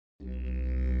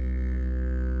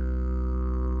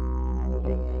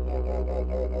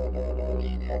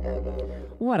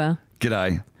Whatta.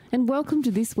 G'day. And welcome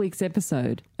to this week's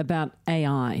episode about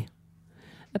AI.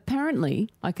 Apparently,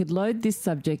 I could load this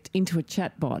subject into a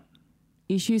chatbot,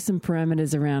 issue some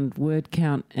parameters around word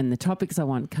count and the topics I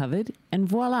want covered, and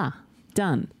voila,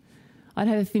 done. I'd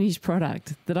have a finished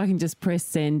product that I can just press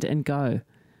send and go.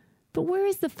 But where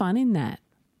is the fun in that?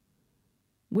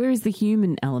 Where is the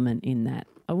human element in that?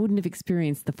 I wouldn't have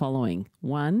experienced the following.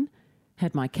 1,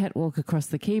 had my cat walk across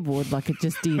the keyboard like it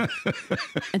just did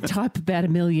and type about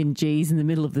 1 million G's in the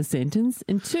middle of the sentence.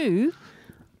 And 2,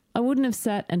 I wouldn't have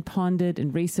sat and pondered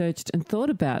and researched and thought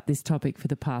about this topic for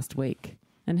the past week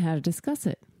and how to discuss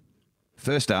it.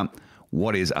 First up,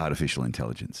 what is artificial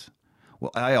intelligence?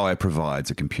 Well, AI provides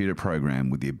a computer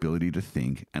program with the ability to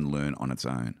think and learn on its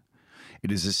own.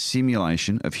 It is a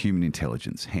simulation of human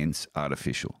intelligence, hence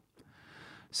artificial.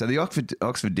 So the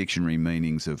Oxford Dictionary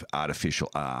meanings of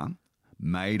artificial are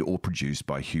made or produced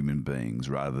by human beings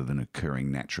rather than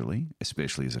occurring naturally,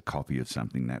 especially as a copy of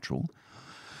something natural,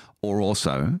 or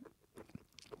also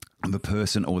of a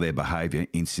person or their behaviour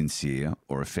insincere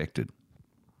or affected.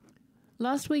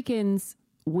 Last weekend's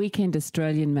Weekend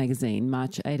Australian magazine,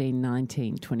 March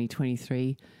 18-19,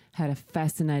 2023, had a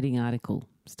fascinating article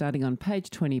starting on page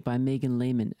 20 by Megan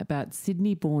Lehman about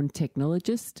Sydney-born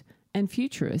technologist and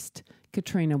futurist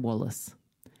Katrina Wallace.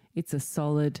 It's a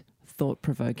solid,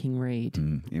 thought-provoking read.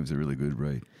 It was a really good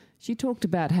read. She talked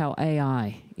about how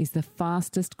AI is the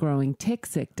fastest growing tech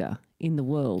sector in the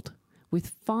world, with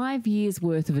 5 years'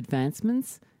 worth of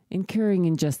advancements occurring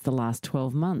in just the last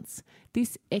 12 months.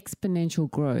 This exponential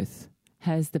growth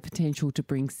has the potential to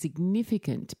bring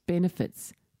significant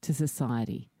benefits to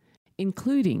society,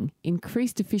 including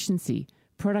increased efficiency,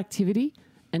 productivity,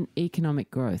 and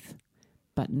economic growth,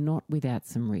 but not without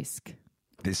some risk.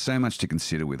 There's so much to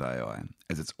consider with AI,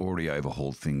 as it's already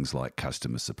overhauled things like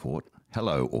customer support,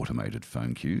 hello automated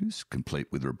phone queues, complete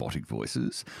with robotic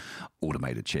voices,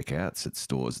 automated checkouts at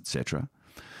stores, etc.,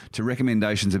 to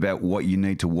recommendations about what you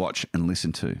need to watch and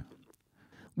listen to.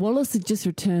 Wallace had just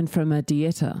returned from a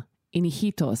dieta in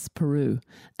Iquitos, Peru.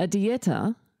 A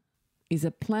dieta is a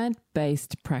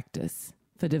plant-based practice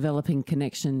for developing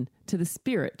connection to the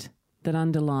spirit that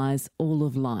underlies all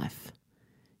of life.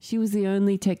 She was the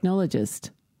only technologist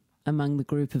among the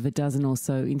group of a dozen or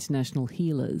so international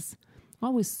healers. I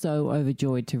was so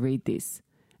overjoyed to read this,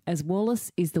 as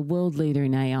Wallace is the world leader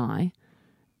in AI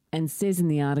and says in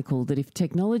the article that if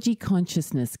technology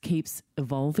consciousness keeps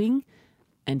evolving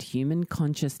and human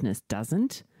consciousness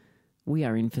doesn't, we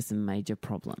are in for some major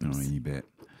problems. Oh, you bet.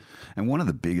 And one of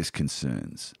the biggest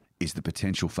concerns is the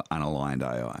potential for unaligned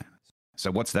AI. So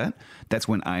what's that? That's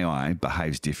when AI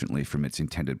behaves differently from its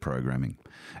intended programming.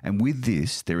 And with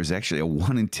this, there is actually a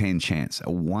 1 in 10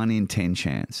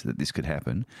 chance that this could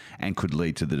happen and could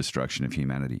lead to the destruction of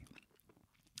humanity.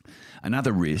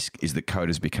 Another risk is that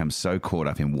coders become so caught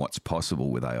up in what's possible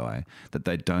with AI that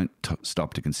they don't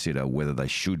stop to consider whether they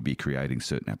should be creating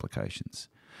certain applications.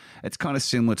 It's kind of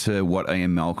similar to what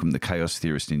Ian Malcolm, the chaos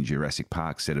theorist in Jurassic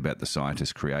Park, said about the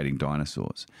scientists creating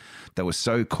dinosaurs. They were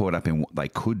so caught up in what they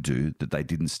could do that they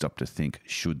didn't stop to think,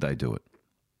 should they do it?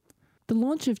 The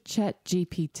launch of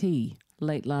ChatGPT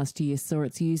late last year saw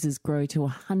its users grow to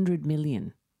 100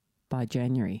 million by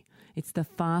January. It's the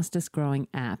fastest growing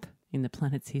app in the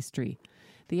planet's history.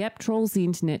 The app trawls the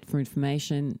internet for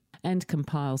information and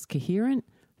compiles coherent,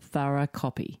 thorough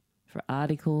copy for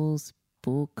articles,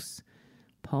 books,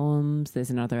 poems. There's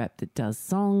another app that does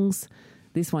songs.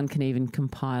 This one can even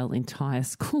compile entire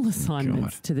school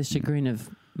assignments to the chagrin of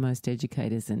most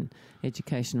educators and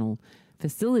educational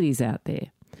facilities out there.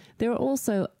 There are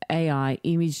also AI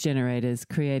image generators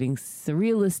creating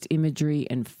surrealist imagery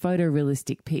and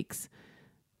photorealistic pics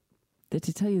that,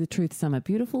 to tell you the truth, some are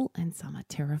beautiful and some are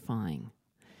terrifying.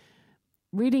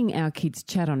 Reading our kids'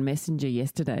 chat on Messenger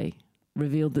yesterday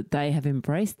revealed that they have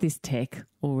embraced this tech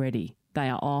already. They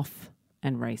are off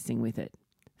and racing with it.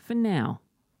 For now,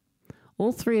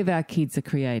 all 3 of our kids are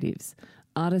creatives,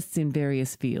 artists in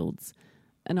various fields,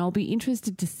 and I'll be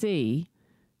interested to see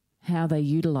how they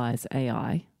utilise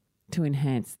AI to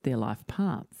enhance their life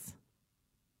paths.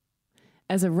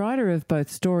 As a writer of both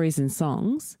stories and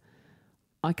songs,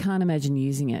 I can't imagine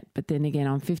using it, but then again,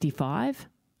 I'm 55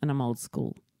 and I'm old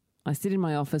school. I sit in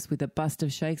my office with a bust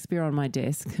of Shakespeare on my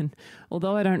desk, and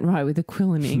although I don't write with a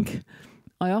quill and ink,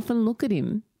 I often look at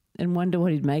him and wonder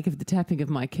what he'd make of the tapping of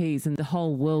my keys and the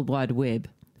whole World Wide Web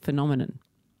phenomenon.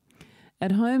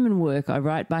 At home and work, I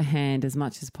write by hand as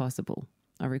much as possible.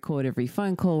 I record every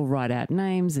phone call, write out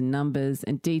names and numbers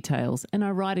and details, and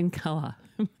I write in colour,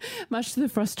 much to the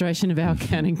frustration of our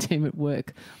accounting team at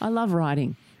work. I love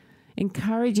writing.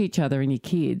 Encourage each other and your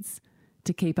kids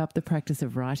to keep up the practice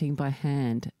of writing by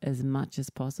hand as much as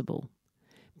possible.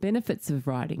 Benefits of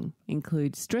writing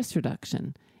include stress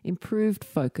reduction, improved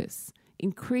focus,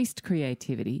 increased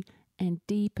creativity, and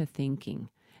deeper thinking.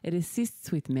 It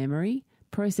assists with memory,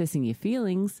 processing your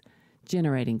feelings,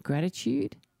 generating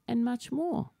gratitude, and much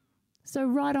more. So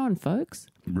write on, folks.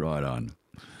 Right on.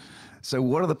 So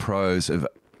what are the pros of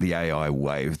the AI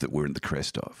wave that we're at the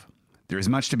crest of? There is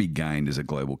much to be gained as a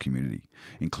global community,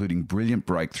 including brilliant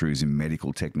breakthroughs in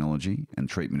medical technology and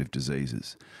treatment of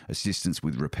diseases, assistance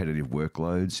with repetitive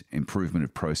workloads, improvement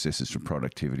of processes for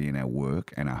productivity in our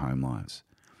work and our home lives.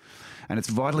 And it's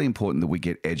vitally important that we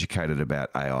get educated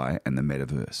about AI and the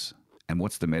metaverse. And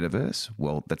what's the metaverse?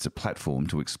 Well, that's a platform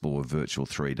to explore virtual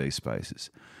 3D spaces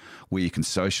where you can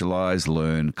socialise,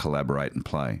 learn, collaborate and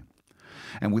play.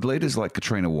 And with leaders like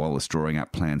Katrina Wallace drawing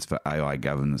up plans for AI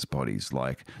governance bodies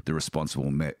like the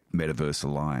Responsible Metaverse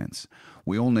Alliance,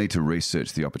 we all need to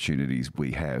research the opportunities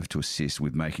we have to assist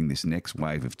with making this next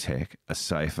wave of tech a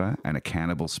safer and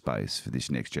accountable space for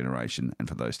this next generation and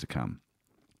for those to come.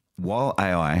 While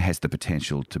AI has the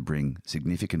potential to bring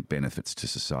significant benefits to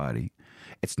society,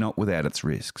 it's not without its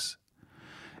risks.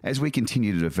 As we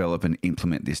continue to develop and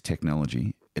implement this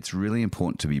technology, it's really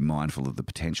important to be mindful of the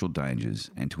potential dangers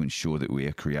and to ensure that we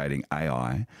are creating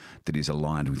AI that is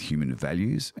aligned with human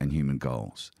values and human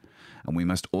goals. And we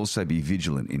must also be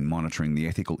vigilant in monitoring the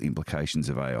ethical implications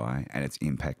of AI and its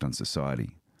impact on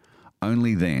society.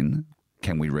 Only then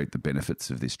can we reap the benefits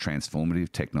of this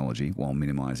transformative technology while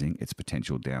minimising its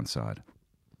potential downside.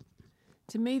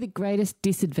 To me, the greatest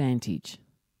disadvantage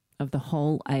of the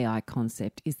whole AI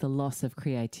concept is the loss of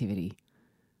creativity.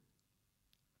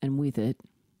 And with it,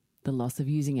 the loss of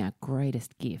using our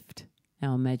greatest gift,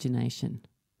 our imagination.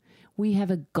 We have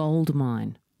a gold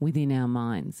mine within our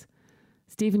minds.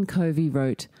 Stephen Covey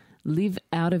wrote, "Live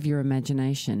out of your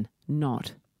imagination,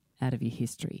 not out of your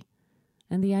history."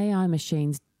 And the AI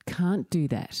machines can't do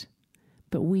that.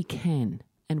 But we can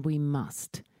and we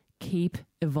must keep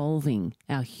evolving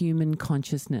our human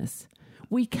consciousness.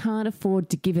 We can't afford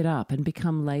to give it up and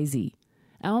become lazy.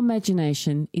 Our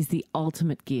imagination is the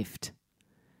ultimate gift.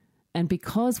 And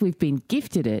because we've been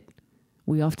gifted it,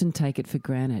 we often take it for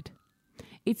granted.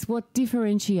 It's what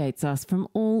differentiates us from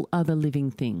all other living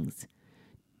things.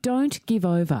 Don't give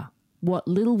over what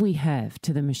little we have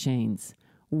to the machines.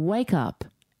 Wake up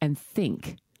and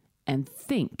think, and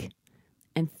think,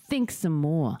 and think some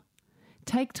more.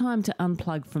 Take time to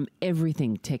unplug from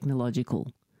everything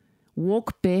technological.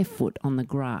 Walk barefoot on the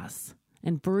grass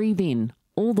and breathe in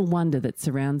all the wonder that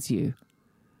surrounds you.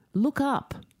 Look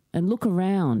up and look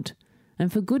around,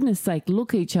 and for goodness sake,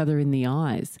 look each other in the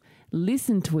eyes,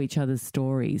 listen to each other's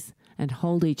stories, and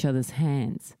hold each other's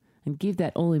hands, and give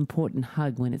that all-important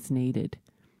hug when it's needed.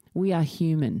 We are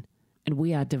human, and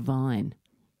we are divine,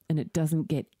 and it doesn't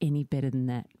get any better than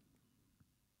that.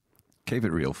 Keep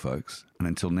it real, folks. And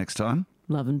until next time,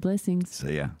 Love and blessings.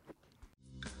 see ya.